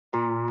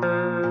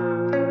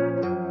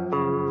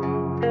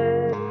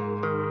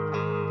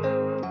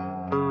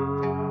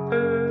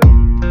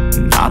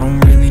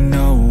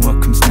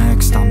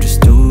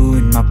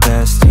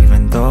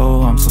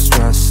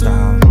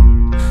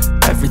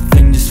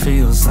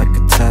like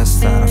a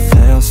test that I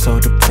fail, so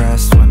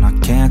depressed when I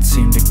can't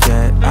seem to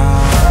get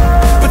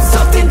out. But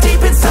something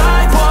deep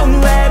inside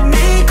won't let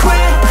me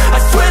quit. I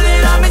swear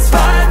that I'm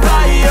inspired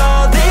by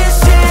all this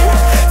shit.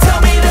 Tell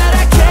me that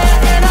I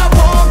can't and I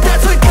won't.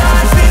 That's what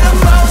guides me the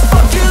most.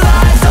 Fuck your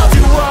lies, I'll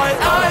do what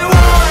I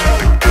want.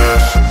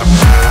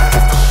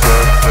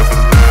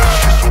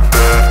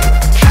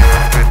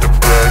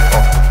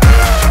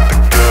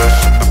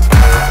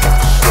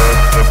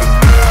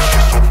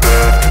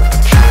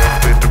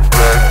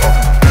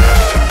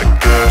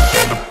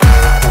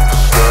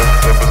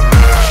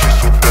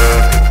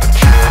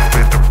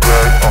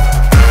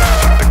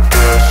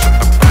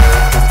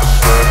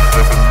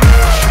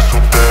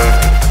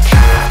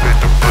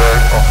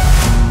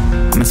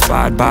 I'm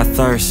inspired by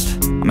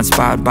thirst, I'm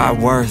inspired by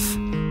worth.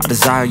 I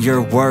desire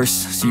your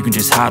worst, so you can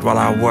just hide while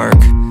I work.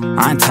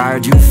 I ain't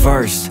tired, you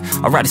first.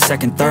 I'll write a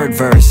second, third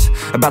verse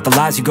about the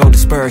lies you go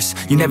disperse.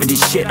 You never did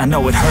shit, I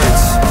know it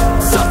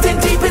hurts. Something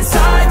deep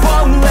inside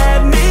won't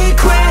let me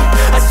quit.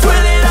 I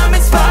swear that I'm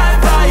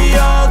inspired by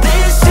all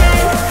this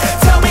shit.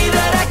 Tell me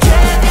that I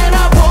can't and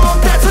I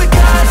won't. That's what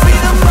guides me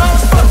the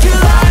most. Fuck your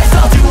lies,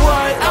 I'll do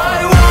what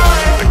I want.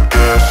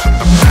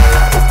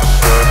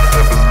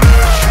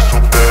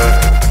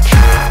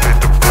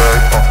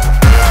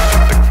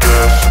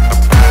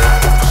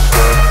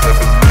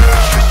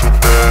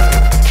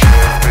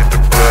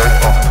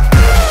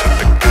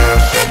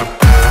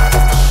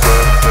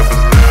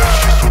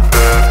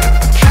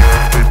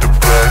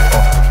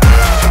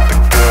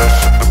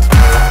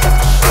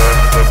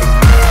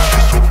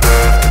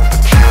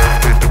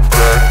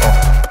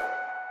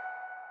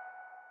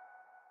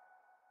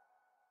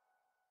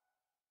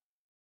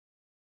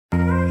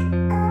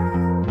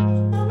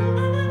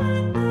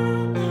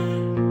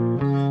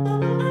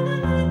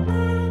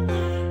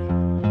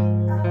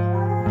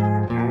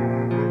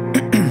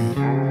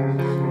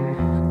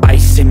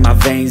 In my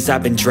veins,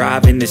 I've been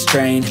driving this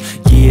train.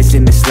 Years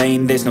in this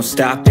lane, there's no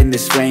stopping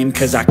this flame.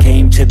 Cause I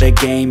came to the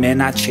game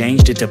and I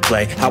changed it to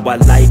play how I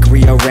like,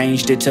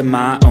 rearranged it to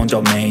my own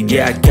domain.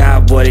 Yeah, I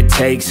got what it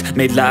takes,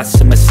 made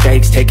lots of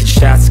mistakes, taking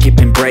shots,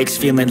 skipping breaks,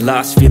 feeling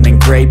lost, feeling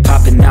great,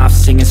 popping off,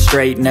 singing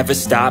straight, never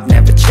stopped,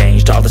 never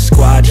changed. All the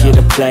squad here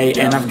to play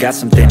and I've got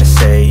something to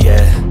say,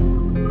 yeah.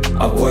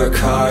 I work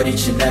hard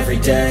each and every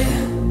day,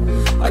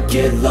 I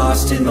get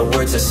lost in the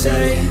words I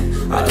say.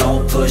 I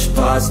don't push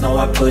pause, no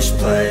I push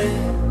play.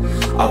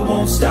 I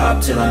won't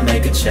stop till I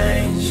make a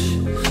change.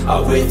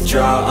 I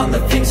withdraw on the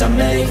things I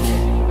make.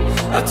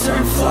 I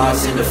turn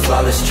flaws into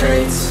flawless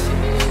traits.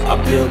 I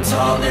build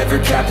tall, never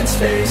capped in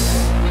space.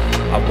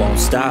 I won't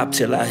stop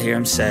till I hear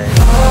him say,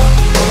 oh,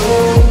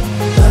 oh,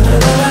 la, la,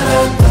 la,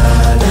 la,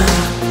 la, la.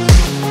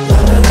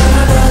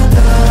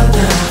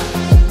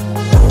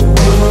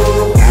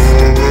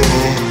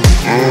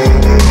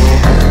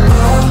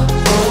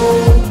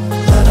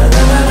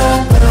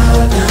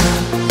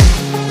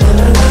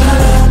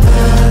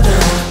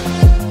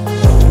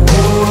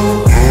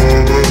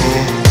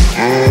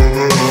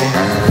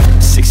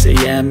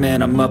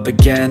 And I'm up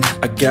again.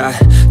 I got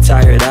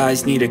tired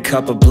eyes, need a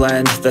cup of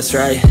blend. That's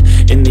right,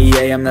 in the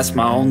AM, that's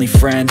my only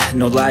friend.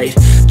 No light,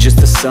 just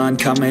the sun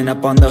coming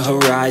up on the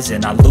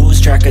horizon. I lose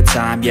track of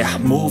time, yeah, I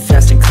move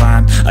fast and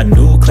climb a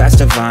new class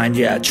divine,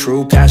 yeah,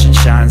 true passion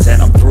shines.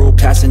 And I'm through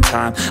passing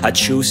time, I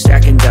choose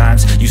stacking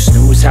dimes. You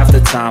snooze half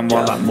the time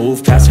while I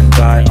move passing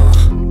by.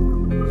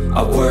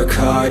 I work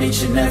hard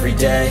each and every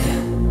day,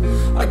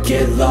 I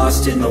get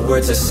lost in the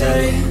words I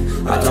say.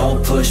 I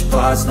don't push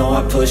pause, no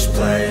I push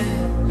play.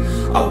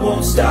 I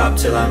won't stop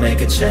till I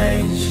make a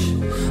change.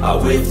 I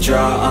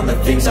withdraw on the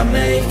things I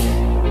make.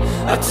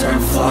 I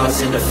turn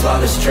flaws into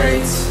flawless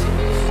traits.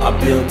 I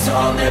build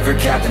tall, never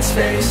capped in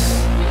space.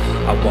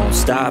 I won't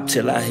stop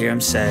till I hear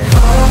him say, oh,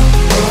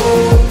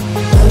 oh,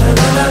 la,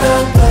 la, la,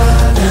 la, la.